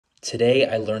Today,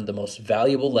 I learned the most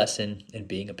valuable lesson in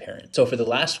being a parent. So for the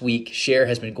last week, Cher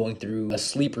has been going through a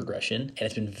sleep regression, and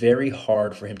it's been very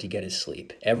hard for him to get his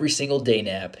sleep. Every single day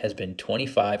nap has been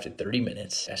 25 to 30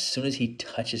 minutes. As soon as he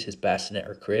touches his bassinet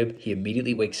or crib, he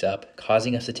immediately wakes up,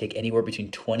 causing us to take anywhere between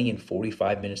 20 and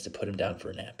 45 minutes to put him down for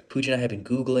a nap. Puja and I have been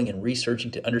Googling and researching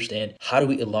to understand how do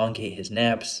we elongate his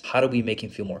naps, how do we make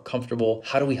him feel more comfortable,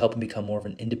 how do we help him become more of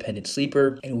an independent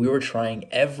sleeper, and we were trying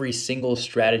every single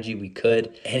strategy we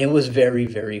could, and it was very,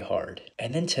 very hard.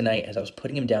 And then tonight, as I was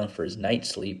putting him down for his night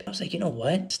sleep, I was like, you know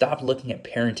what? Stop looking at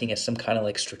parenting as some kind of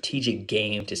like strategic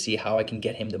game to see how I can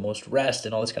get him the most rest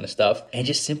and all this kind of stuff, and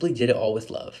just simply did it all with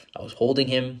love. I was holding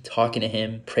him, talking to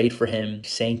him, prayed for him,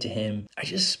 saying to him. I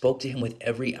just spoke to him with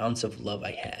every ounce of love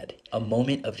I had. A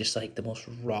moment of just like the most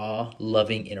raw,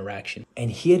 loving interaction. And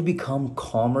he had become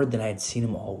calmer than I had seen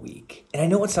him all week. And I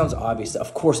know it sounds obvious.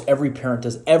 Of course, every parent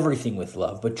does everything with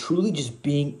love, but truly just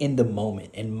being in the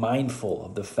moment and mindful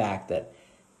of the fact that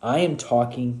I am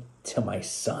talking to my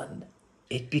son.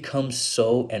 It becomes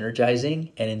so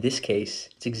energizing. And in this case,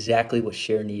 it's exactly what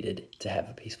Cher needed to have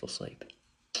a peaceful sleep.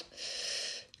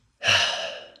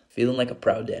 Feeling like a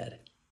proud dad.